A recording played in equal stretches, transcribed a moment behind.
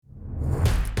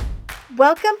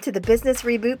Welcome to the Business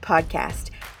Reboot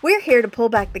Podcast. We're here to pull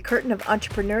back the curtain of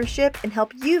entrepreneurship and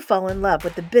help you fall in love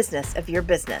with the business of your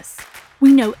business.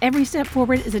 We know every step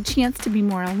forward is a chance to be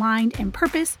more aligned in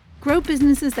purpose, grow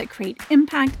businesses that create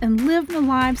impact, and live the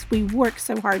lives we work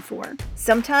so hard for.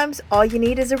 Sometimes all you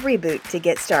need is a reboot to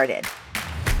get started.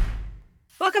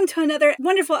 Welcome to another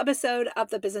wonderful episode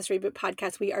of the Business Reboot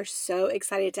Podcast. We are so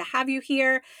excited to have you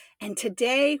here. And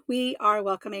today we are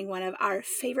welcoming one of our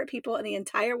favorite people in the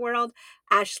entire world,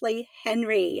 Ashleigh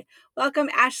Henry. Welcome,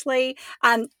 Ashleigh.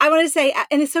 I want to say,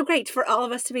 and it's so great for all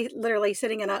of us to be literally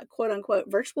sitting in a quote unquote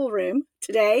virtual room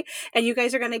today. And you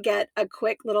guys are going to get a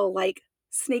quick little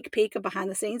sneak peek of behind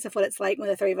the scenes of what it's like when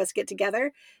the three of us get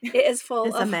together. It is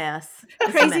full of a mess.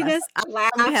 Craziness,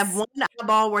 laughs. We have one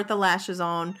eyeball worth of lashes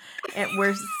on, and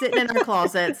we're sitting in our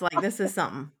closets like this is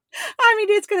something. I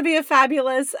mean, it's going to be a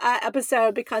fabulous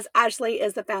episode because Ashleigh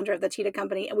is the founder of the Cheetah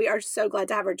company, and we are so glad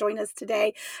to have her join us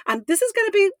today. This is going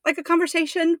to be like a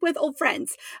conversation with old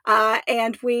friends,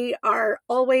 and we are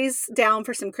always down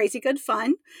for some crazy good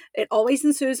fun. It always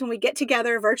ensues when we get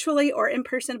together virtually or in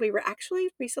person. We were actually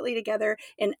recently together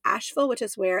in Asheville, which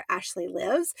is where Ashleigh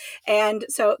lives, and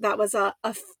so that was a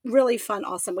really fun,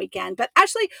 awesome weekend. But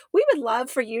Ashleigh, we would love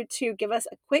for you to give us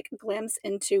a quick glimpse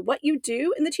into what you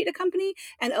do in the Cheetah company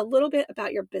and a little bit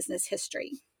about your business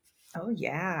history. Oh,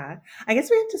 yeah. I guess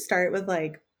we have to start with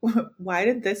why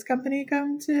did this company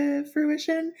come to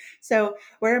fruition? So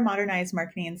we're a modernized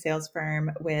marketing and sales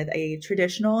firm with a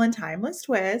traditional and timeless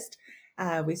twist.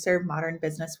 We serve modern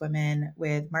business women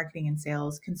with marketing and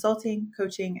sales, consulting,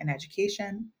 coaching, and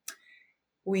education.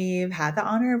 We've had the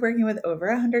honor of working with over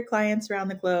 100 clients around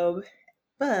the globe,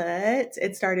 but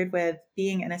it started with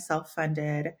being in a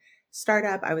self-funded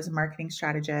startup. I was a marketing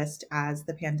strategist as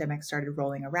the pandemic started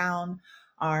rolling around.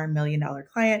 Our $1 million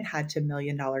client had to $1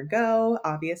 million go.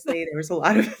 Obviously, there was a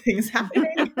lot of things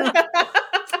happening. I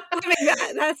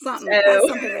mean, that's something. That's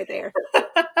something right there.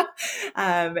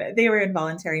 They were in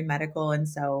voluntary medical, and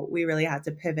so we really had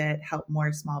to pivot, help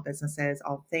more small businesses,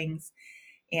 all things.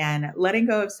 And letting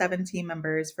go of 7 team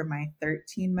members from my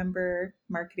 13-member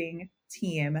marketing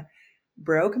team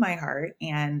broke my heart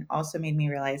and also made me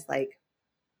realize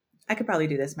I could probably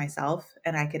do this myself,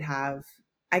 and I could have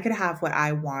what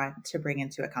I want to bring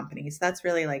into a company. So that's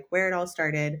really where it all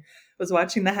started. Was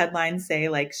watching the headlines say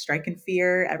strike and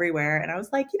fear everywhere. And I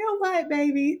was like, you know what,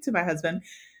 baby, to my husband,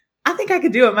 I think I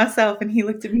could do it myself. And he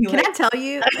looked at me Can I tell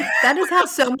you, that is how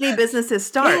so many businesses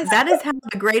start. Yes. That is how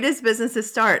the greatest businesses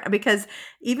start. Because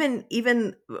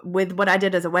even with what I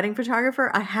did as a wedding photographer,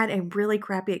 I had a really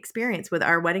crappy experience with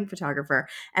our wedding photographer.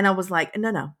 And I was like,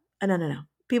 no.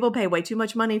 People pay way too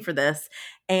much money for this,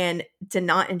 and to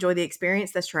not enjoy the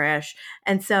experience, that's trash.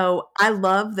 And so I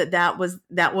love that was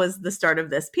the start of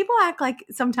this. People act like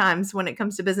sometimes when it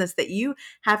comes to business that you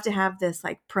have to have this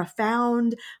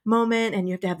profound moment and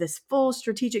you have to have this full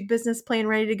strategic business plan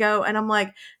ready to go. And I'm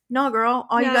like, no, girl,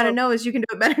 all you got to know is you can do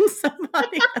it better than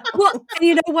somebody else. Well, and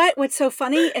you know what? What's so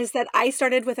funny is that I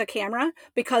started with a camera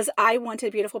because I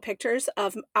wanted beautiful pictures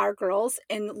of our girls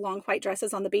in long white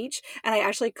dresses on the beach. And I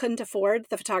actually couldn't afford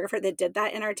the photographer that did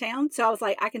that in our town. So I was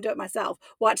like, I can do it myself.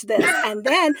 Watch this. And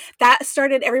then that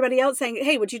started everybody else saying,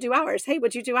 hey, would you do ours? Hey,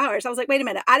 would you do ours? I was like, wait a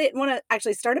minute. I didn't want to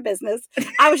actually start a business.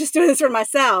 I was just doing this for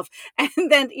myself. And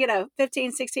then,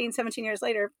 15, 16, 17 years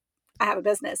later, I have a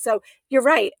business. So you're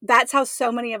right. That's how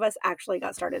so many of us actually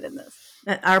got started in this.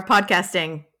 Our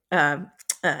podcasting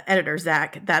editor,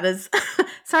 Zach, that is,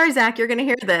 sorry, Zach, you're going to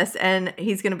hear this. And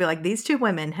he's going to be like, these 2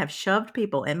 women have shoved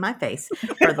people in my face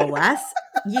for the last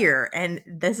year. And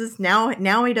this is now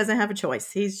he doesn't have a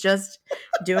choice. He's just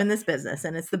doing this business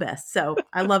and it's the best. So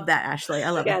I love that, Ashleigh. I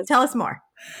love it. Tell us more.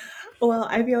 Well,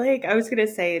 I feel like I was going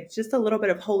to say it's just a little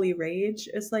bit of holy rage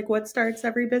is what starts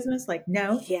every business.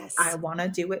 No, yes, I want to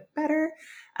do it better.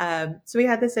 So we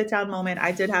had the sit down moment.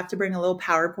 I did have to bring a little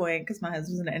PowerPoint because my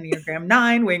husband's an Enneagram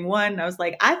 9, wing 1. And I was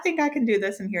like, I think I can do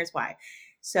this. And here's why.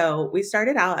 So we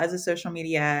started out as a social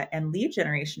media and lead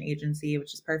generation agency,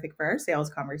 which is perfect for our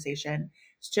sales conversation.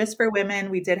 It's just for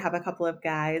women. We did have a couple of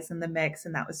guys in the mix,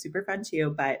 and that was super fun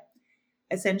too. But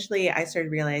essentially, I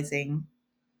started realizing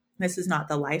this is not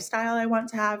the lifestyle I want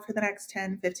to have for the next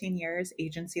 10, 15 years.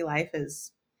 Agency life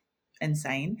is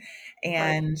insane.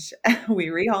 And we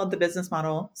rehauled the business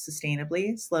model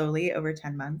sustainably, slowly over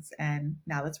 10 months. And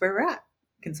now that's where we're at.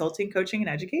 Consulting, coaching, and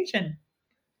education.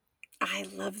 I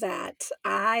love that.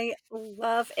 I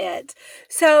love it.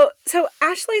 So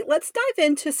Ashleigh, let's dive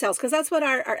into sales because that's what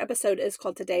our episode is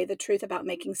called today, The Truth About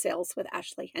Making Sales with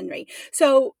Ashleigh Henry.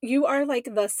 So you are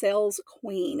the sales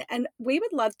queen, and we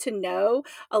would love to know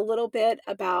a little bit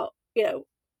about,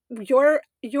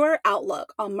 your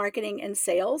outlook on marketing and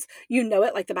sales, you know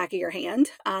it like the back of your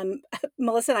hand.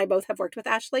 Melissa and I both have worked with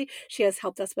Ashleigh. She has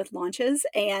helped us with launches,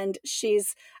 and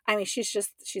she's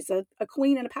a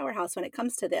queen and a powerhouse when it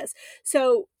comes to this.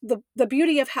 So the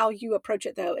beauty of how you approach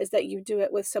it, though, is that you do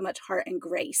it with so much heart and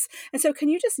grace. And so, can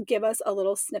you just give us a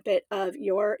little snippet of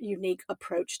your unique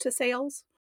approach to sales?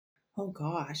 Oh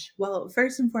gosh. Well,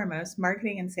 first and foremost,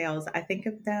 marketing and sales, I think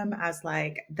of them as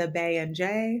like the Bay and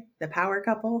Jay, the power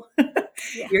couple.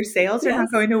 Yeah. Your sales are Yes.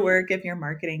 not going to work if your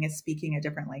marketing is speaking a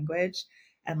different language.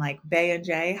 And like Bay and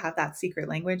Jay have that secret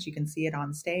language. You can see it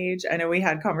on stage. I know we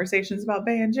had conversations about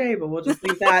Bay and Jay, but we'll just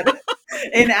leave that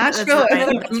in That's Asheville. right.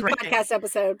 Another That's right. podcast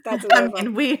episode. That's I over.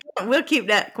 mean, we'll keep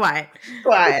that quiet.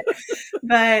 Quiet.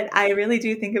 But I really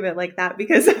do think of it like that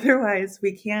because otherwise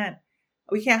we can't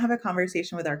have a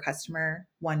conversation with our customer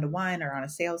one-to-one or on a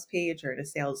sales page or at a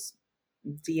sales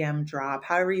DM drop,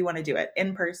 however you want to do it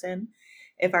in person.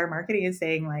 If our marketing is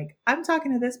saying like, I'm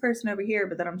talking to this person over here,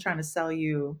 but then I'm trying to sell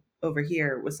you over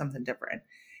here with something different.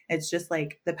 It's just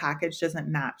like the package doesn't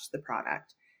match the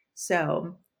product.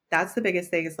 So that's the biggest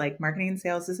thing is like marketing and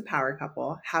sales is a power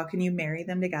couple. How can you marry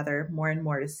them together more and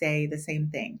more to say the same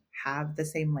thing, have the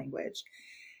same language?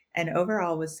 And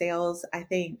overall with sales, I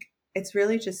think it's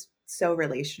really just so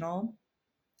relational.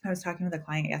 I was talking with a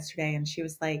client yesterday and she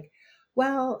was like,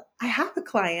 well, I have a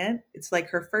client. It's like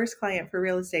her first client for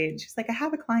real estate. And she's like, I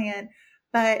have a client,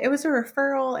 but it was a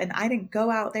referral and I didn't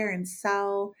go out there and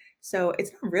sell. So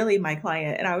it's not really my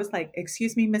client. And I was like,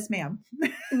 excuse me, Miss Ma'am.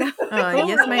 No.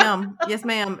 Yes, ma'am. Yes,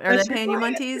 ma'am. Are That's they your paying you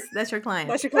client. munties? That's your client.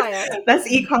 That's your client.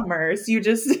 That's e-commerce. You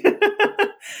just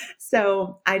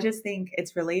so I just think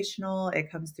it's relational. It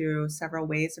comes through several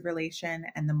ways of relation.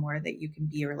 And the more that you can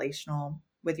be relational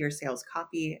with your sales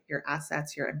copy, your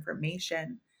assets, your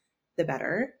information, the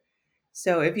better.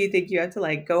 So if you think you have to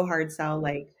like go hard sell,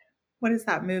 like what is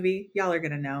that movie? Y'all are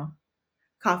gonna know.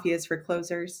 Coffee is for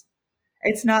closers.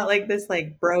 It's not like this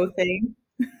like bro thing.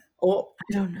 Oh,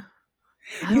 I don't know.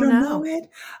 I you don't don't know know. it?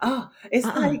 Oh, it's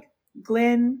Uh-uh. like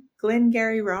Glenn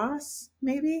Gary Ross,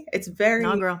 maybe. It's No, very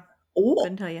girl. oh.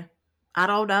 Couldn't tell you. I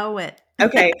don't know it.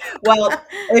 Okay. Well,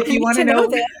 if I you need want to to know know,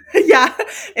 this. yeah,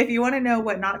 if you want to know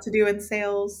what not to do in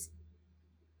sales,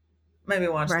 maybe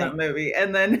watch that Right. movie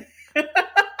and then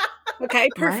Okay, Right.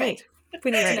 perfect.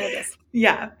 We need to Right. know this.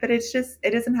 yeah, but it's just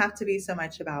it doesn't have to be so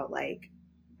much about like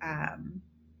um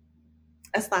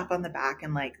a slap on the back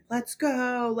and like let's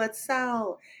go, let's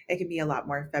sell. It can be a lot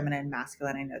more feminine,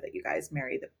 masculine. I know that you guys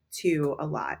marry the two a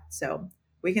lot. So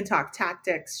we can talk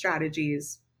tactics,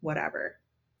 strategies, whatever.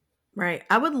 Right.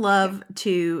 I would Yeah. love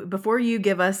to, before you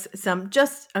give us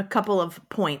just a couple of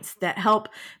points that help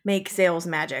make sales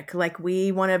magic, like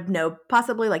we want to know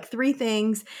possibly like 3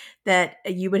 things that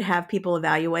you would have people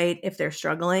evaluate if they're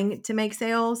struggling to make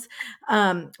sales,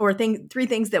 or 3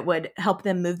 things that would help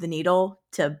them move the needle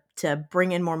to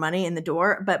bring in more money in the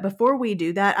door. But before we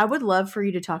do that, I would love for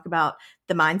you to talk about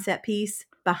the mindset piece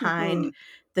behind Mhm.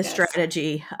 the Yes.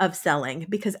 strategy of selling,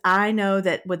 because I know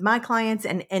that with my clients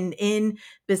and in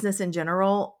business in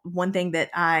general, one thing that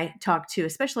I talk to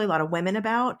especially a lot of women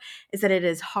about is that it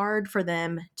is hard for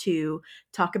them to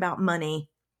talk about money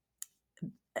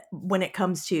when it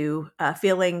comes to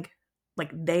feeling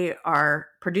like they are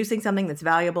producing something that's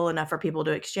valuable enough for people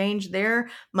to exchange their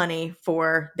money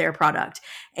for their product.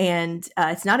 And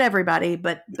it's not everybody,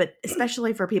 but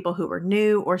especially for people who are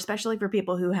new, or especially for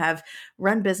people who have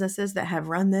run businesses that have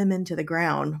run them into the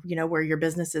ground, where your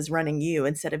business is running you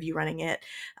instead of you running it.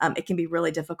 It can be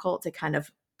really difficult to kind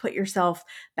of put yourself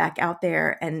back out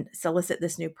there and solicit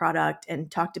this new product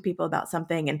and talk to people about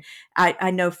something. And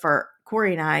I know for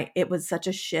Corey and I, it was such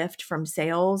a shift from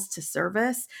sales to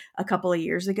service a couple of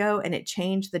years ago, and it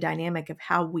changed the dynamic of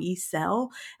how we sell,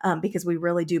 because we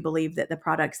really do believe that the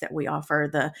products that we offer,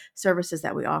 the services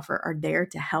that we offer, are there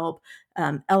to help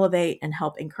elevate and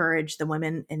help encourage the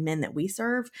women and men that we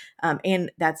serve.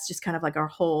 And that's just kind of like our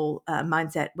whole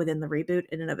mindset within the reboot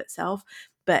in and of itself.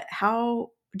 But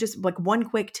how, just like one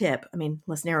quick tip, I mean,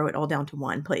 let's narrow it all down to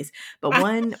one, please. But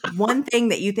one thing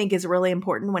that you think is really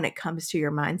important when it comes to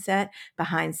your mindset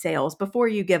behind sales, before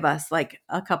you give us like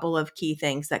a couple of key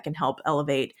things that can help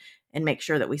elevate and make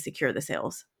sure that we secure the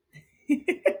sales.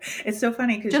 It's so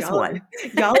funny because Just one.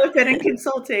 y'all have been in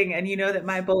consulting and you know that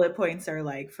my bullet points are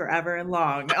like forever and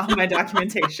long on my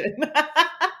documentation.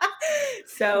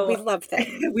 We So love them.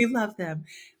 we love them.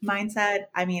 Mindset,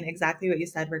 I mean, exactly what you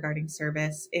said regarding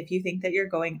service. If you think that you're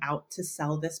going out to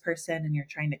sell this person and you're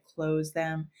trying to close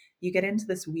them, you get into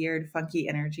this weird, funky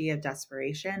energy of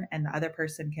desperation, and the other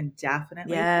person can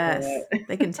definitely feel Yes, it.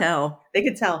 they can tell. They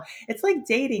can tell. It's like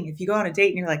dating. If you go on a date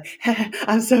and you're like,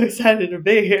 I'm so excited to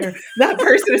be here, that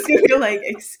person is going to be like,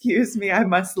 excuse me, I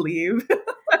must leave.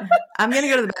 I'm going to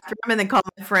go to the bathroom and then call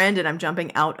my friend, and I'm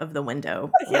jumping out of the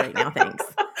window Yeah. right now. Thanks.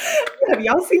 Have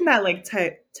y'all seen that like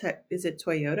is it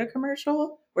Toyota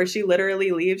commercial where she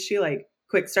literally leaves? She like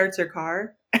quick starts her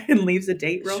car and leaves a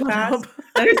date real Shut fast. up.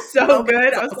 That is so Oh, good.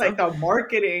 that's I was like, awesome. the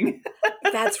marketing.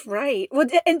 That's right. Well,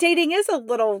 and dating is a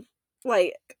little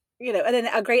like, and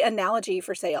a great analogy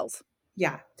for sales.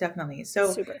 Yeah, definitely.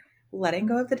 So Super. letting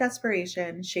go of the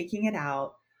desperation, shaking it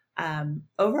out,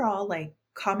 overall, like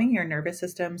calming your nervous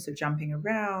system. So jumping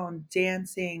around,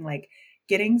 dancing, like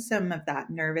getting some of that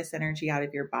nervous energy out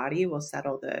of your body will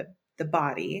settle the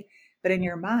body. But in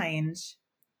your mind,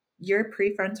 your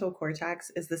prefrontal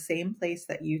cortex is the same place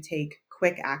that you take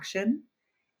quick action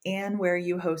and where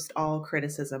you host all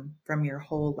criticism from your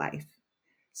whole life.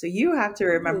 So you have to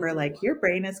remember Ooh. like your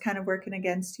brain is kind of working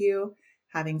against you,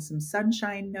 having some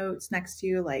sunshine notes next to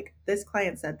you, like this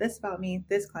client said this about me,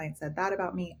 this client said that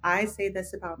about me, I say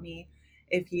this about me.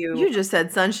 If you, You just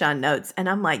said sunshine notes, and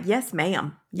I'm like, yes,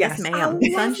 ma'am. Yes, yes, I ma'am.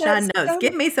 love Sunshine it notes. so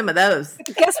Give much. me some of those.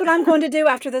 Guess what I'm going to do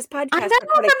after this I know. podcast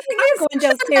recording? I'm I'm going going to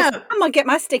downstairs. get I'm gonna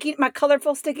get my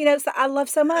colorful sticky notes that I love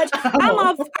so much. I'm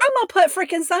oh, gonna put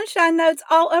freaking sunshine notes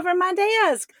all over my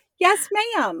desk. Yes,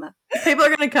 ma'am. People are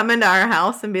going to come into our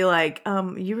house and be like,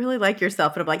 you really like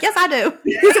yourself. And I'm like, yes, I do.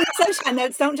 These are my sunshine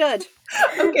notes. Don't judge.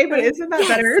 okay, but isn't that Yes.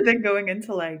 better than going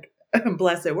into like,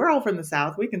 bless it, we're all from the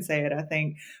South, we can say it, I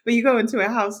think. But you go into a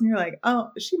house and you're like, oh,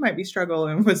 she might be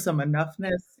struggling with some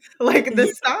enoughness, like the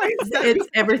Yes, signs that it's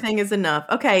everything is enough.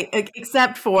 Okay,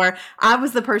 except for I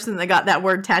was the person that got that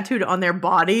word tattooed on their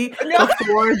body no.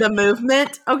 before the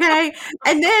movement. Okay,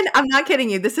 and then I'm not kidding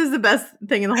you. This is the best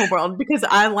thing in the whole world because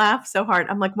I laugh so hard.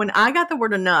 I'm like, when I got the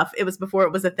word enough, it was before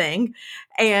it was a thing,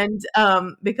 and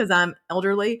because I'm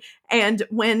elderly, and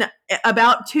when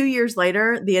about 2 years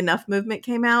later, the enough movement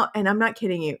came out, and I'm not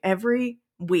kidding you. Every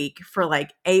week for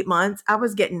like 8 months, I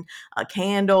was getting a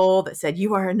candle that said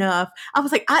 "You are enough." I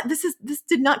was like, this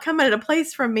did not come at a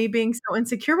place from me being so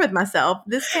insecure with myself.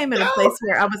 This came at a place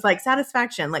where I was like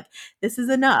satisfaction, like this is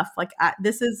enough. Like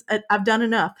I've done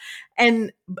enough.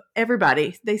 And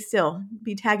everybody, they still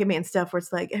be tagging me and stuff where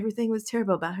it's like everything was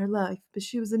terrible about her life, but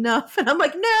she was enough. And I'm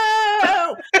like,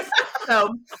 no.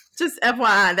 So just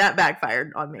FYI, that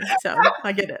backfired on me. So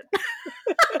I get it.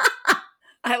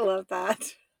 I love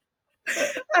that.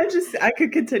 I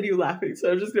could continue laughing,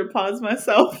 so I'm just gonna pause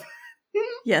myself.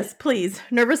 Yes, please.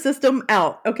 Nervous system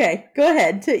out. Okay, go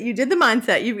ahead. You did the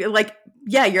mindset. You like,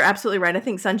 yeah, you're absolutely right. I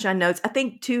think sunshine notes. I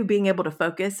think too, being able to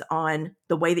focus on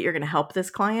the way that you're going to help this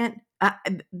client.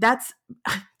 That's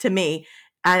to me,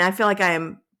 and I feel like I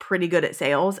am pretty good at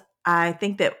sales. I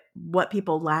think that what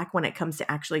people lack when it comes to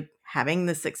actually having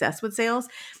the success with sales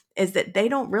is that they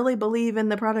don't really believe in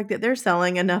the product that they're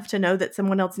selling enough to know that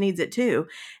someone else needs it too.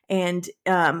 And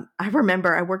I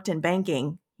remember I worked in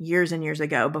banking years and years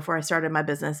ago before I started my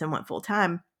business and went full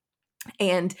time.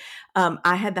 And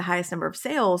I had the highest number of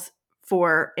sales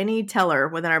for any teller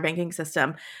within our banking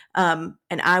system. And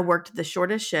I worked the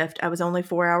shortest shift. I was only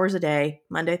 4 hours a day,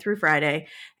 Monday through Friday.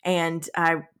 And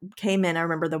I came in, I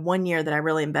remember the one year that I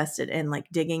really invested in like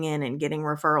digging in and getting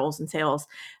referrals and sales.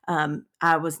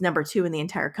 I was number 2 in the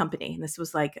entire company. And this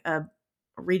was like a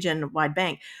region wide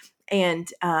bank.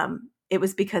 And it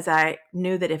was because I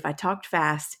knew that if I talked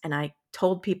fast and I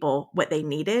told people what they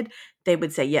needed, they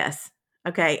would say yes.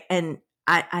 Okay. And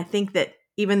I think that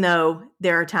even though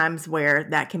there are times where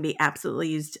that can be absolutely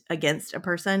used against a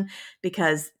person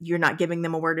because you're not giving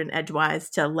them a word in edgewise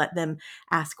to let them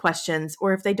ask questions,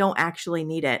 or if they don't actually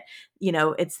need it,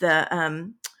 it's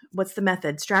the, what's the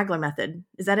method? Straggler method.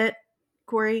 Is that it,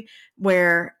 Corey?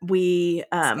 Where we,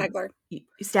 Stagler.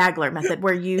 Stagler method,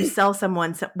 where you sell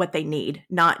someone what they need,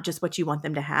 not just what you want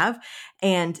them to have.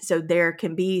 And so there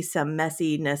can be some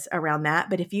messiness around that.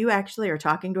 But if you actually are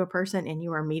talking to a person and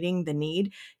you are meeting the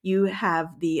need, you have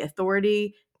the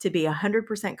authority to be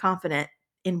 100% confident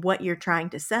in what you're trying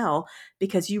to sell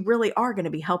because you really are going to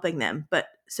be helping them. But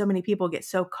so many people get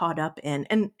so caught up in,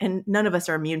 and none of us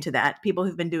are immune to that. People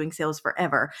who've been doing sales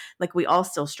forever, like we all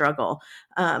still struggle.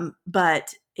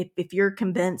 But if you're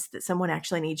convinced that someone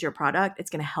actually needs your product, it's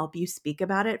going to help you speak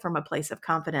about it from a place of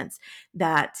confidence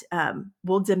that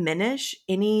will diminish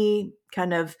any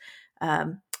kind of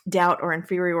doubt or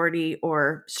inferiority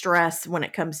or stress when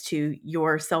it comes to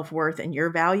your self-worth and your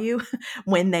value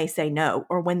when they say no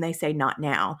or when they say not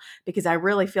now. Because I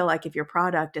really feel like if your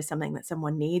product is something that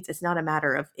someone needs, it's not a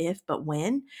matter of if, but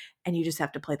when, and you just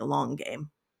have to play the long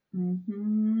game.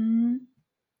 Mm-hmm.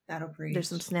 That'll There's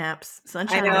some preach. snaps. I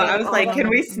Sunshine know. I note. was all like, the can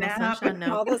we On the snap? sunshine note.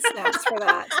 all the snaps for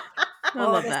that. I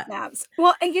All love the that. snaps.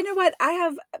 Well, and you know what? I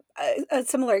have a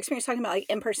similar experience talking about like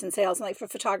in-person sales, and like for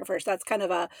photographers, that's kind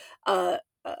of a, a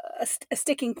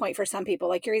sticking point for some people.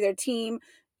 Like you're either team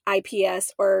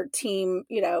IPS or team,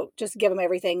 just give them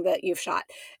everything that you've shot.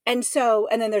 And so,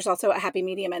 and then there's also a happy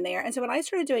medium in there. And so when I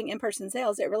started doing in-person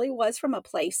sales, it really was from a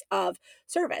place of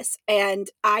service.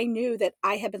 And I knew that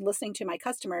I had been listening to my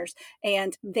customers,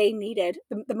 and they needed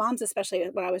the moms, especially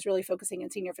when I was really focusing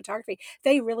in senior photography,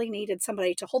 they really needed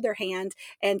somebody to hold their hand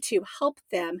and to help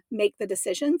them make the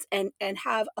decisions and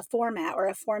have a format or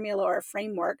a formula or a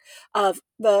framework of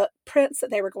the prints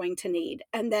that they were going to need,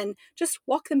 and then just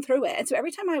walk them through it. And so every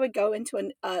time I would go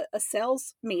into a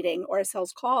sales meeting or a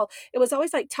sales call, it was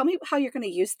always like, tell me how you're going to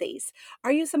use these.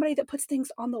 Are you somebody that puts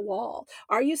things on the wall?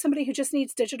 Are you somebody who just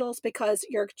needs digitals because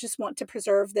you just want to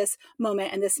preserve this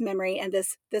moment and this memory and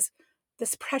this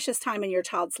precious time in your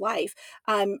child's life?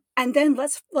 And then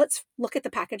let's look at the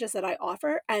packages that I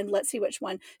offer and let's see which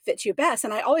one fits you best.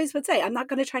 And I always would say, I'm not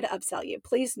going to try to upsell you.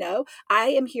 Please know I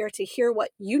am here to hear what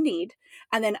you need,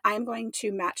 and then I'm going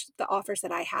to match the offers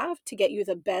that I have to get you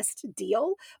the best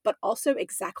deal, but also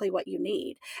exactly what you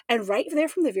need. And right there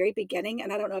from the very beginning,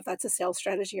 and I don't know if that's a sales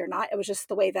strategy or not, it was just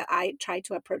the way that I tried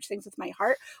to approach things with my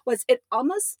heart, was it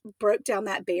almost broke down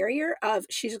that barrier of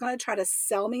she's going to try to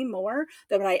sell me more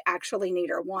than what I actually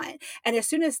need or want. And as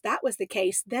soon as that was the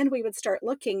case, then we would start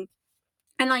looking.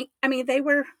 And I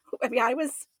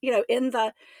was, in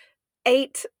the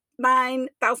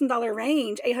 $8,000-$9,000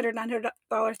 range,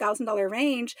 $800,000-$900,000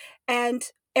 range. And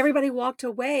everybody walked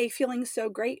away feeling so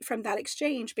great from that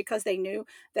exchange because they knew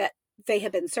that they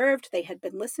had been served, they had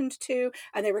been listened to,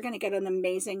 and they were going to get an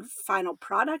amazing final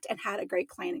product and had a great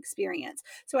client experience.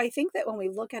 So I think that when we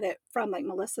look at it from, like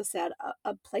Melissa said,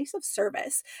 a place of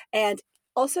service, and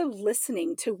also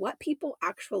listening to what people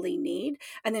actually need,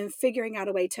 and then figuring out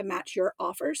a way to match your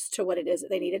offers to what it is that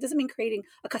they need. It doesn't mean creating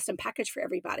a custom package for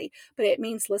everybody, but it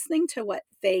means listening to what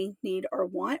they need or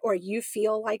want, or you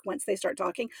feel like once they start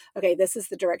talking, okay, this is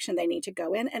the direction they need to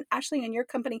go in. And Ashleigh, in your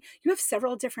company, you have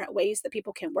several different ways that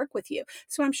people can work with you.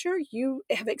 So I'm sure you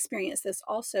have experienced this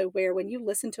also, where when you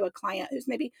listen to a client who's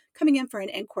maybe coming in for an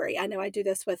inquiry, I know I do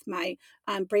this with my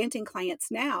branding clients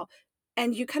now,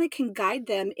 and you kind of can guide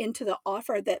them into the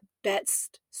offer that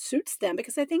best suits them.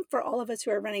 Because I think for all of us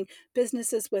who are running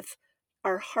businesses with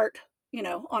our heart,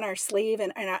 on our sleeve,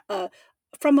 and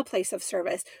from a place of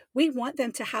service, we want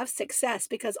them to have success,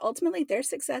 because ultimately their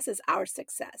success is our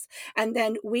success. And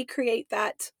then we create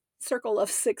that circle of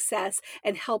success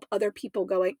and help other people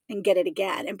go and get it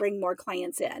again and bring more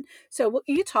clients in. So will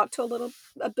you talk to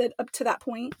a bit up to that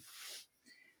point?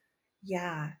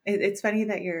 Yeah, it's funny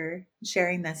that you're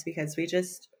sharing this because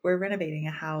we're renovating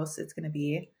a house. It's going to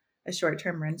be a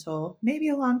short-term rental, maybe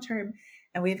a long-term.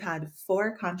 And we've had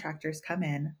 4 contractors come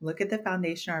in, look at the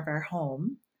foundation of our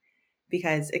home,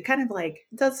 because it kind of like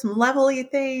does some level-y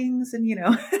things and,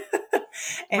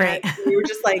 and Right. we were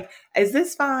just like, is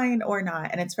this fine or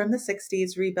not? And it's from the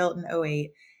 60s, rebuilt in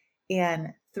 '08.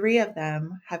 And 3 of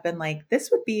them have been like, this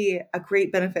would be a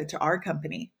great benefit to our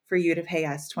company for you to pay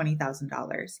us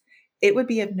 $20,000. It would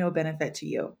be of no benefit to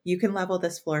you. You can level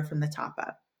this floor from the top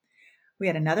up. We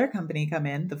had another company come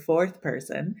in, the 4th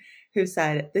person, who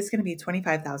said, this is going to be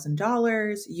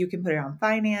 $25,000. You can put it on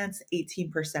finance,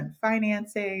 18%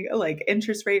 financing, like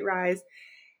interest rate rise.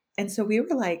 And so we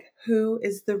were like, who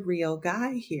is the real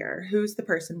guy here? Who's the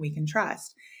person we can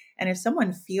trust? And if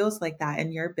someone feels like that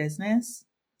in your business,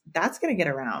 that's going to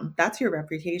get around. That's your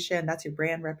reputation. That's your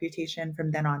brand reputation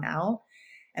from then on out.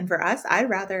 And for us,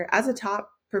 I'd rather, as a top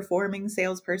performing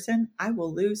salesperson, I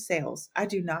will lose sales. I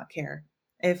do not care.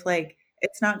 If like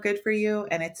it's not good for you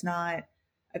and it's not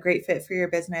a great fit for your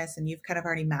business and you've kind of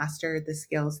already mastered the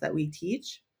skills that we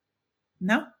teach,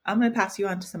 no, I'm going to pass you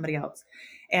on to somebody else.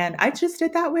 And I just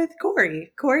did that with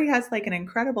Corey. Corey has like an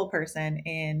incredible person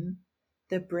in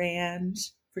the brand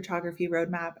photography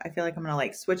roadmap. I feel like I'm going to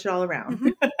like switch it all around.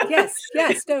 Mm-hmm. Yes. No,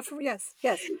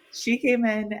 yes. She came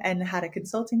in and had a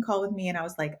consulting call with me. And I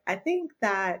was like, I think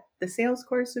that the sales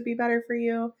course would be better for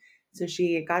you. So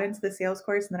she got into the sales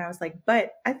course. And then I was like,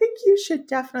 but I think you should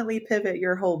definitely pivot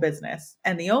your whole business.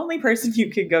 And the only person you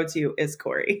can go to is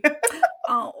Corey.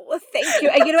 Oh, well, thank you.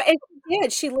 And,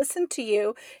 did. She listened to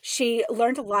you. She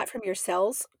learned a lot from your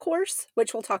sales course,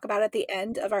 which we'll talk about at the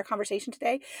end of our conversation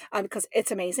today, because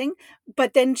it's amazing.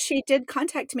 But then she did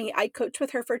contact me. I coached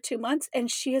with her for 2 months,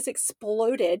 and she has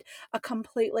exploded a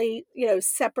completely,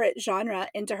 separate genre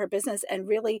into her business, and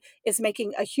really is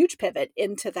making a huge pivot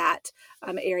into that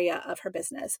area of her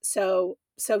business.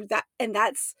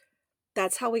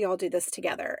 That's how we all do this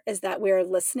together, is that we're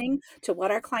listening to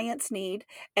what our clients need,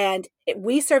 and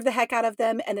we serve the heck out of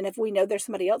them. And then if we know there's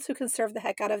somebody else who can serve the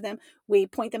heck out of them, we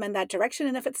point them in that direction.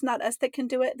 And if it's not us that can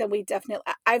do it, then we definitely,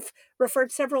 I've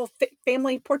referred several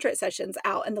family portrait sessions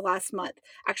out in the last month.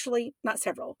 Actually, not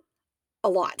several, a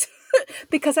lot.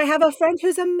 Because I have a friend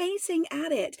who's amazing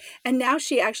at it. And now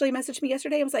she actually messaged me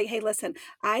yesterday and was like, hey, listen,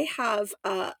 I have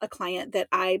a client that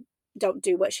I don't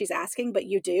do what she's asking, but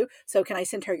you do. So can I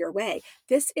send her your way?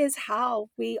 This is how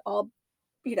we all,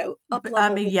 up I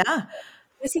level. mean, yeah.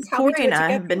 This is how we Corey do and it I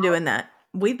together. have been doing that.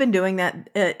 We've been doing that,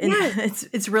 and Yes.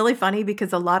 it's really funny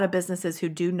because a lot of businesses who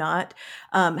do not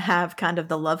have kind of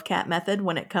the love cat method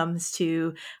when it comes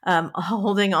to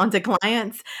holding on to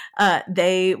clients,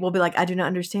 they will be like, "I do not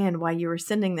understand why you were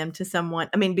sending them to someone."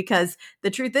 I mean, because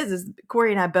the truth is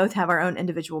Corey and I both have our own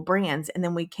individual brands, and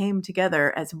then we came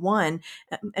together as one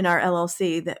in our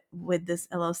LLC. That with this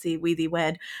LLC, we the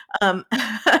wed,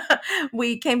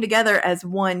 we came together as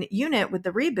one unit with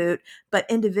the reboot. But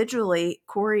individually,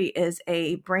 Corey is a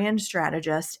brand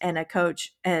strategist and a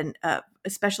coach, and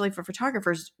especially for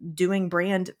photographers doing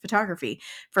brand photography.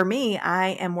 For me, I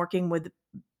am working with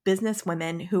business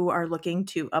women who are looking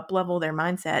to up-level their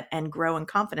mindset and grow in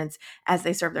confidence as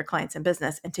they serve their clients in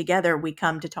business. And together we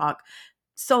come to talk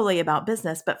solely about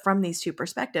business, but from these two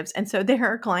perspectives. And so there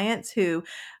are clients who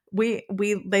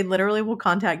they literally will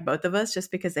contact both of us just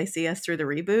because they see us through the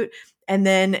reboot. And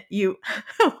then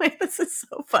wait, this is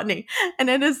so funny. And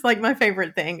it is like my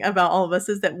favorite thing about all of us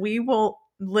is that we will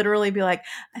literally be like,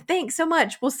 thanks so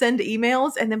much. We'll send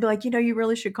emails and then be like, you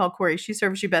really should call Corey. She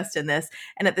serves you best in this.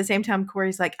 And at the same time,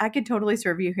 Corey's like, I could totally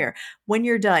serve you here. When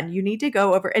you're done, you need to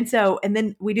go over. And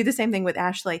then we do the same thing with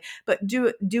Ashleigh, but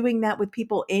doing that with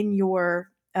people in your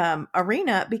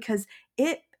arena, because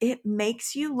it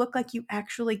makes you look like you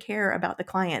actually care about the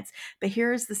clients. But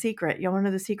here's the secret. You want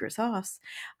to know the secret sauce?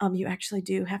 You actually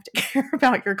do have to care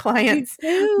about your You clients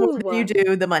more than you do.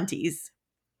 do the Munties.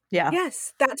 Yeah.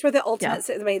 Yes, that's where the Yeah. ultimate,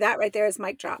 I mean, that right there is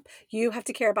mic drop. You have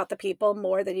to care about the people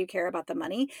more than you care about the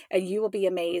money, and you will be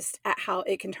amazed at how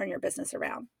it can turn your business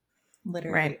around. Right.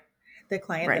 Literally. The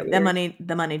client that Right. we were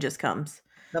The money just comes.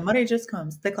 the money just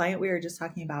comes. The client we were just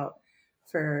talking about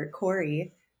for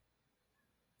Corey,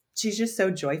 she's just so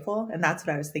joyful. And that's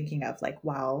what I was thinking of. Like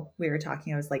while we were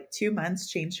talking, I was like, 2 months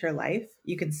changed her life.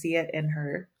 You can see it in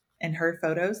her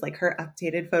photos, like her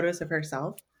updated photos of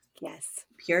herself. Yes.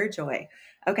 Pure joy.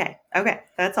 Okay. Okay.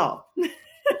 That's all.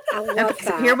 I Okay, love so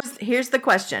that. here's the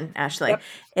question, Ashleigh. Yep.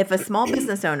 If a small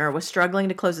business owner was struggling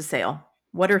to close a sale,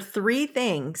 what are 3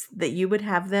 things that you would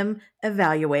have them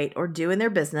evaluate or do in their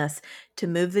business to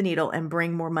move the needle and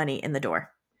bring more money in the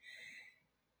door?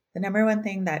 The number one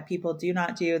thing that people do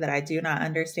not do that I do not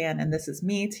understand, and this is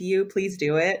me to you, please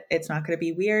do it. It's not going to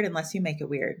be weird unless you make it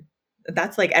weird.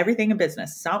 That's like everything in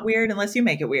business. It's not weird unless you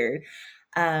make it weird.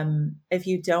 If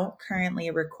you don't currently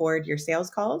record your sales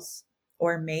calls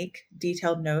or make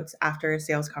detailed notes after a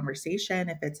sales conversation,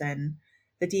 if it's in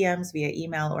the DMs via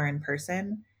email or in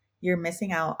person, you're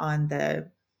missing out on the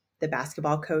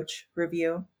basketball coach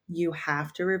review. You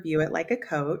have to review it like a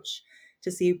coach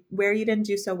to see where you didn't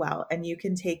do so well, and you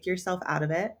can take yourself out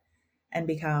of it and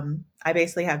become. I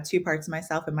basically have 2 parts of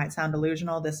myself. It might sound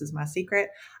delusional. This is my secret.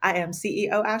 I am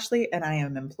CEO Ashleigh and I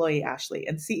am employee Ashleigh.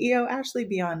 And CEO Ashleigh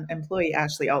be on employee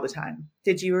Ashleigh all the time.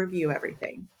 Did you review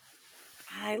everything?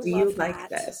 I Do you love like that.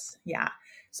 this? Yeah.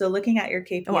 So looking at your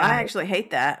Well, I KPI. actually hate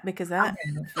that because that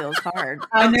feels hard.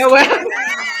 I I'm know just what. kidding.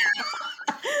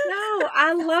 No,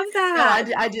 I love No,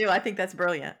 that. I do. I think that's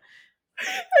brilliant.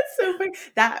 That's so funny.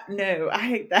 I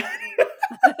hate that.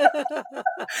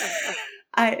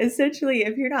 I essentially,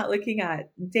 if you're not looking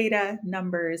at data,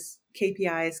 numbers,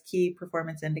 KPIs, key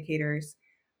performance indicators,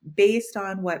 based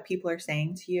on what people are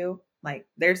saying to you, like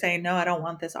they're saying, no, I don't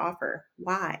want this offer.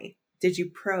 Why? Did you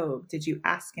probe? Did you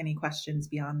ask any questions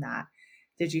beyond that?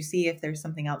 Did you see if there's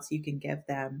something else you can give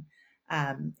them?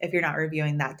 If you're not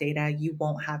reviewing that data, you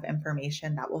won't have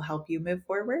information that will help you move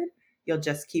forward. You'll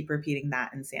just keep repeating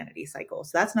that insanity cycle.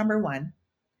 So that's number one.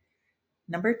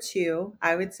 Number two,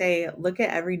 I would say look at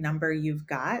every number you've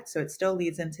got. So it still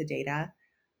leads into data,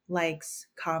 likes,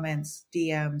 comments,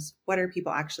 DMs. What are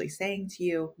people actually saying to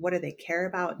you? What do they care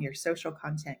about in your social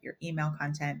content, your email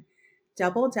content?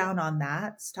 Double down on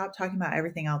that. Stop talking about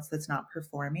everything else that's not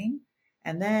performing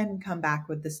and then come back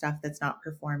with the stuff that's not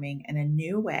performing in a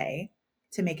new way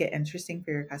to make it interesting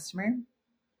for your customer.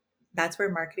 That's where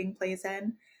marketing plays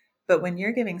in. But when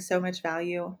you're giving so much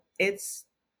value,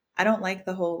 I don't like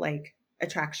the whole like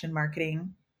attraction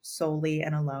marketing solely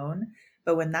and alone.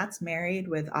 But when that's married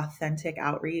with authentic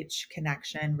outreach,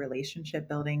 connection, relationship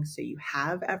building, so you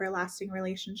have everlasting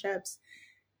relationships,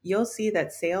 you'll see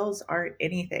that sales aren't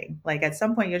anything. Like at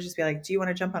some point, you'll just be like, do you want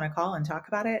to jump on a call and talk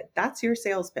about it? That's your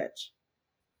sales pitch.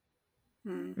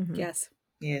 Yes.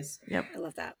 Yes. Yep. I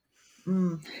love that.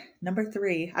 Number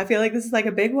 3, I feel like this is like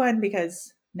a big one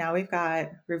because now we've got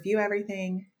review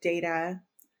everything, data.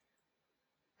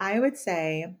 I would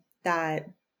say that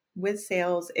with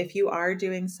sales, if you are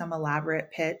doing some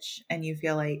elaborate pitch and you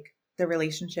feel like the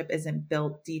relationship isn't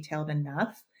built detailed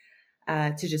enough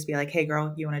to just be like, hey,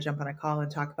 girl, you want to jump on a call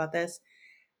and talk about this?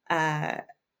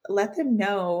 Let them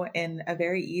know in a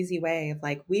very easy way of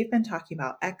like, we've been talking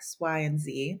about X, Y, and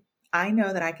Z. I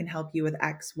know that I can help you with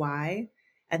X, Y,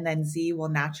 and then Z will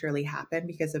naturally happen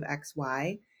because of X,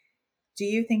 Y. Do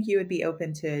you think you would be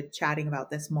open to chatting about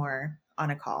this more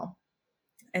on a call?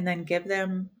 And then give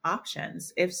them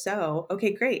options. If so,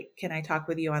 okay, great. Can I talk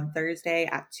with you on Thursday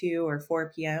at 2 or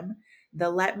 4 p.m.? The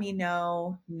let me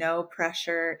know, no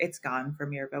pressure. It's gone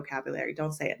from your vocabulary.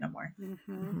 Don't say it no more.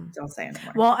 Don't say it no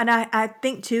more. Well, and I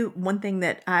think too, one thing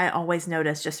that I always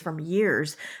notice just from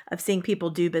years of seeing people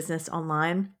do business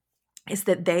online is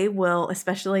that they will,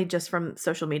 especially just from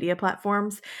social media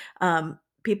platforms,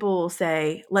 people will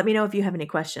say, let me know if you have any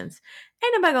questions.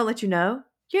 Ain't nobody gonna let you know.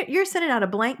 You're sending out a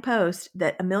blank post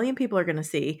that 1 million people are going to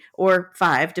see, or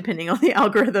 5, depending on the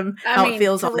algorithm, how it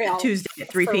feels on that Tuesday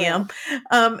at 3 p.m.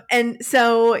 And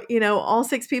so, all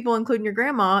 6 people, including your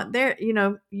grandma,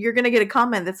 you're going to get a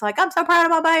comment that's like, I'm so proud of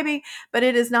my baby, but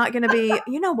it is not going to be,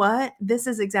 you know what? This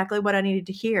is exactly what I needed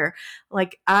to hear.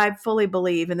 Like, I fully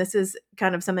believe, and this is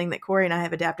kind of something that Corey and I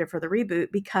have adapted for the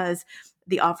reboot, because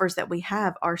the offers that we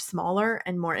have are smaller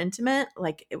and more intimate,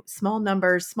 like small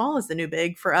numbers. Small is the new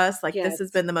big for us. Like This has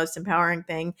been the most empowering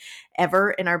thing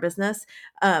ever in our business,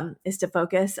 is to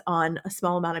focus on a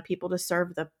small amount of people to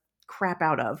serve the crap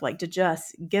out of, like to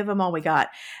just give them all we got.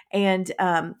 And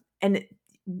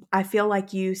I feel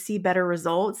like you see better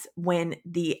results when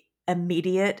the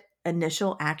immediate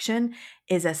initial action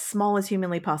is as small as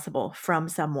humanly possible from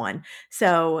someone.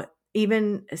 So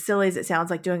even as silly as it sounds,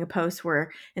 like doing a post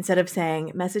where instead of saying,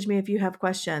 message me if you have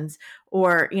questions,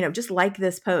 or, just like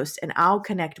this post and I'll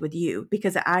connect with you,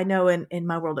 because I know in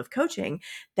my world of coaching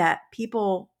that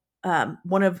people,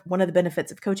 one of the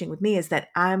benefits of coaching with me is that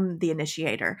I'm the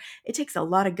initiator. It takes a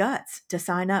lot of guts to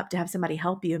sign up, to have somebody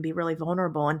help you and be really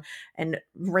vulnerable and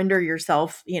render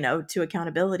yourself, to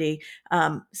accountability.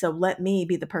 So let me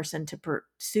be the person to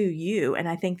pursue you. And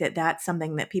I think that that's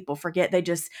something that people forget. They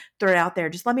just throw it out there.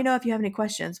 Just let me know if you have any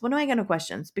questions. Well, no, I ain't got no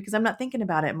questions because I'm not thinking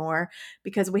about it more,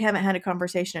 because we haven't had a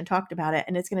conversation and talked about it.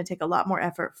 And it's going to take a lot more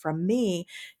effort from me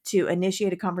to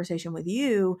initiate a conversation with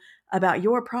you about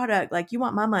your product. Like, you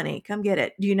want my money, come get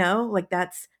it.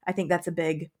 I think that's a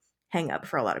big hang up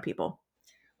for a lot of people.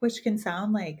 Which can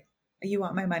sound like, you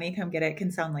want my money, come get it,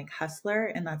 can sound like hustler.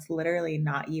 And that's literally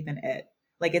not even it.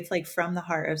 Like, it's like from the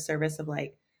heart of service of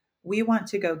like, we want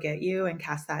to go get you and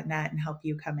cast that net and help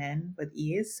you come in with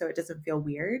ease, so it doesn't feel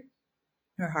weird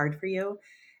or hard for you.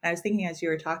 And I was thinking as you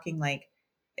were talking, like,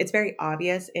 it's very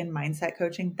obvious in mindset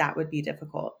coaching that would be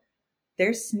difficult.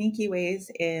 There's sneaky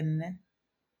ways in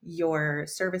your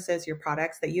services, your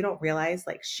products, that you don't realize,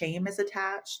 like shame is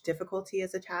attached, difficulty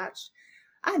is attached.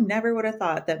 I never would have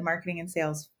thought that marketing and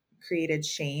sales created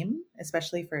shame,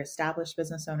 especially for established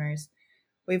business owners.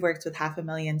 We've worked with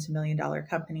 $500,000 to $1 million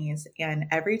companies. And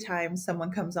every time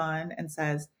someone comes on and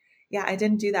says, yeah, I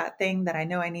didn't do that thing that I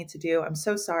know I need to do, I'm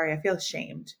so sorry, I feel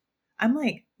ashamed. I'm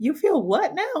like, you feel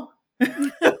what now?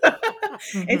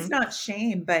 It's not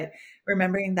shame, but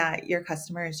remembering that your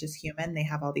customer is just human. They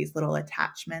have all these little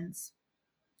attachments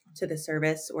to the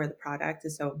service or the product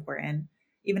is so important.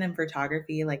 Even in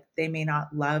photography, like, they may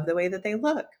not love the way that they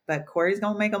look, but Corey's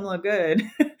going to make them look good.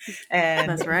 And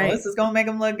That's right. Melissa's going to make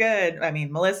them look good. I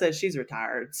mean, Melissa, she's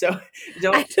retired, so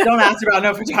don't ask about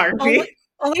no photography.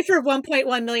 Only for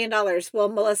 $1.1 million. Well,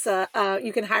 Melissa,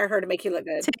 you can hire her to make you look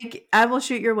good. I will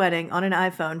shoot your wedding on an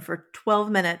iPhone for 12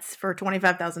 minutes for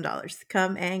 $25,000.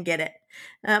 Come and get it.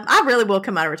 I really will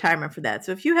come out of retirement for that.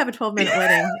 So if you have a 12-minute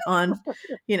wedding on,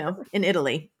 in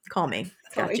Italy, call me.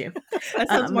 Got you. That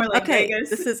sounds more like okay. Vegas.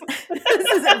 This is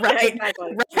right.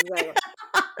 Exactly.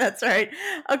 That's right.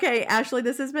 Okay, Ashleigh,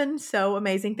 this has been so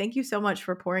amazing. Thank you so much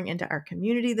for pouring into our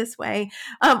community this way.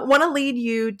 Want to lead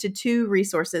you to two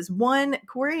resources. One,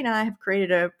 Corey and I have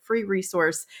created a free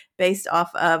resource based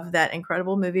off of that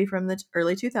incredible movie from the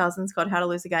early 2000s called How to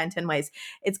Lose a Guy in 10 Ways.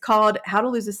 It's called How to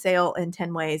Lose a Sale in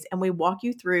 10 Ways. And we walk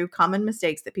you through common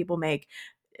mistakes that people make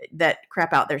that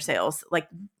crap out their sales. Like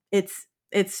it's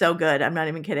so good. I'm not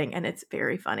even kidding. And it's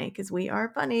very funny because we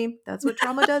are funny. That's what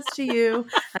trauma does to you.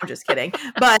 I'm just kidding.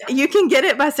 But you can get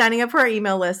it by signing up for our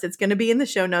email list. It's going to be in the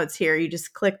show notes here. You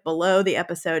just click below the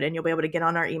episode and you'll be able to get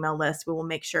on our email list. We will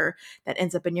make sure that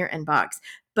ends up in your inbox.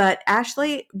 But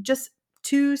Ashleigh, just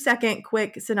 2-second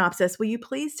quick synopsis. Will you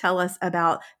please tell us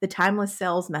about the Timeless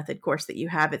Sales Method course that you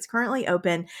have? It's currently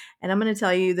open, and I'm going to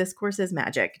tell you this course is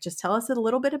magic. Just tell us a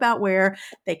little bit about where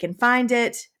they can find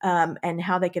it and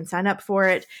how they can sign up for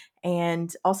it,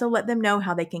 and also let them know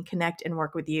how they can connect and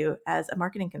work with you as a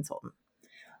marketing consultant.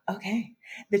 Okay.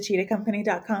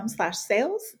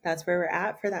 thecheetahcompany.com/sales. That's where we're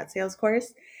at for that sales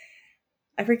course.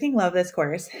 I freaking love this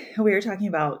course. We were talking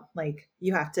about like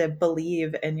you have to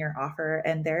believe in your offer,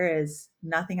 and there is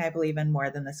nothing I believe in more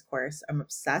than this course. I'm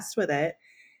obsessed with it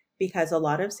because a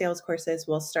lot of sales courses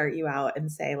will start you out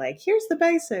and say like, here's the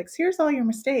basics, here's all your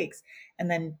mistakes, and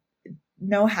then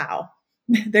no how.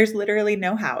 There's literally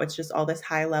no how. It's just all this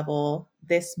high level,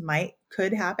 this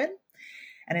could happen.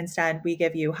 And instead we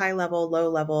give you high level, low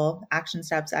level action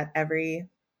steps at every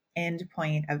end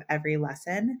point of every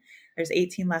lesson. There's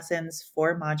 18 lessons,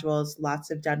 4 modules,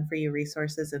 lots of done for you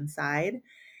resources inside.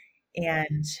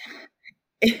 And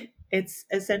it's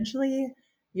essentially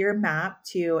your map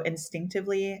to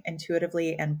instinctively,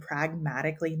 intuitively, and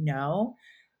pragmatically know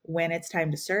when it's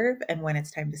time to serve and when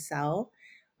it's time to sell.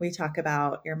 We talk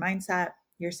about your mindset,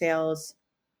 your sales,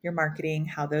 your marketing,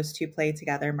 how those two play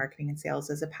together, marketing and sales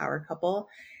as a power couple,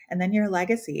 and then your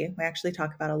legacy. We actually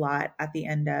talk about a lot at the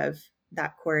end of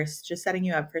that course, just setting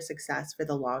you up for success for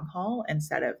the long haul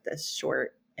instead of this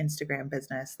short Instagram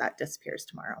business that disappears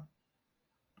tomorrow.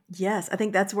 Yes, I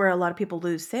think that's where a lot of people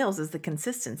lose sales is the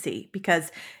consistency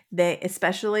because they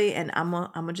especially, and I'm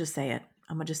gonna just say it.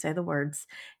 I'm gonna just say the words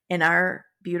in our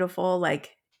beautiful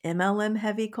like MLM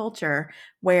heavy culture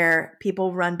where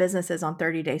people run businesses on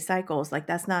 30-day cycles. Like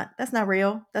that's not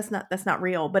real. That's not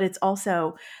real. But it's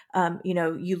also,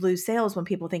 you lose sales when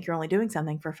people think you're only doing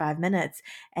something for 5 minutes,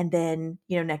 and then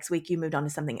next week you moved on to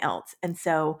something else. And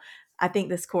so I think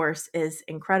this course is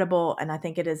incredible, and I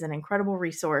think it is an incredible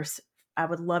resource. I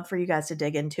would love for you guys to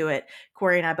dig into it.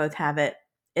 Corey and I both have it.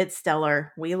 It's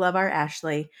stellar. We love our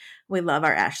Ashleigh. We love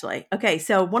our Ashleigh. Okay,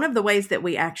 so one of the ways that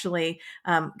we actually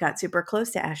got super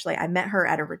close to Ashleigh, I met her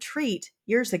at a retreat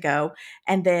years ago,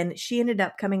 and then she ended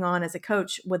up coming on as a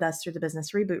coach with us through the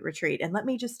Business Reboot Retreat. And let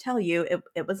me just tell you,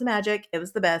 it was magic. It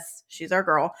was the best. She's our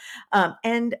girl.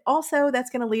 And also, that's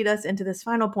going to lead us into this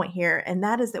final point here, and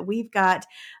that is that we've got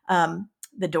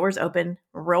the doors open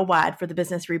real wide for the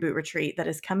Business Reboot Retreat that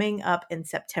is coming up in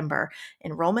September.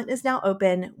 Enrollment is now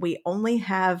open. We only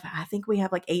have, I think we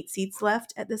have like 8 seats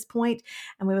left at this point,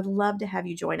 and we would love to have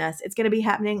you join us. It's going to be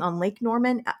happening on Lake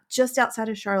Norman, just outside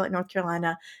of Charlotte, North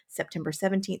Carolina, September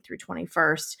 17th through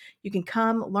 21st. You can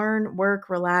come, learn, work,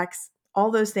 relax, all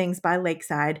those things by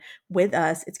Lakeside with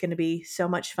us. It's going to be so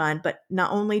much fun. But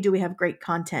not only do we have great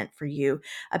content for you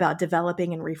about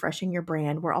developing and refreshing your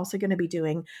brand, we're also going to be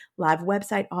doing live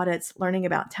website audits, learning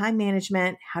about time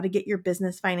management, how to get your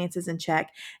business finances in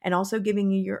check, and also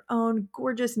giving you your own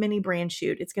gorgeous mini brand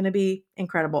shoot. It's going to be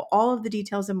incredible. All of the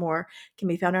details and more can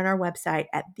be found on our website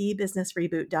at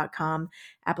thebusinessreboot.com.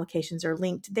 Applications are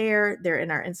linked there. They're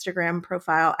in our Instagram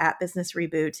profile at Business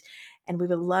Reboot. And we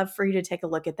would love for you to take a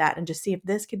look at that and just see if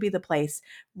this could be the place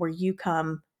where you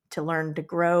come to learn to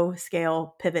grow,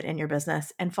 scale, pivot in your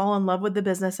business, and fall in love with the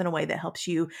business in a way that helps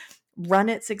you run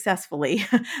it successfully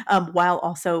while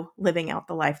also living out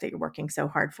the life that you're working so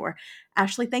hard for.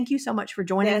 Ashleigh, thank you so much for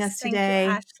joining us today.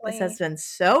 Thank you, This has been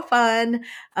so fun.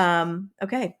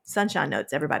 Okay, sunshine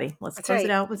notes, everybody. Let's close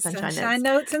it out with sunshine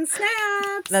notes and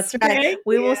snaps. That's right.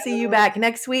 We will see you back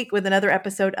next week with another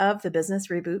episode of the Business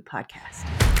Reboot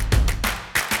Podcast.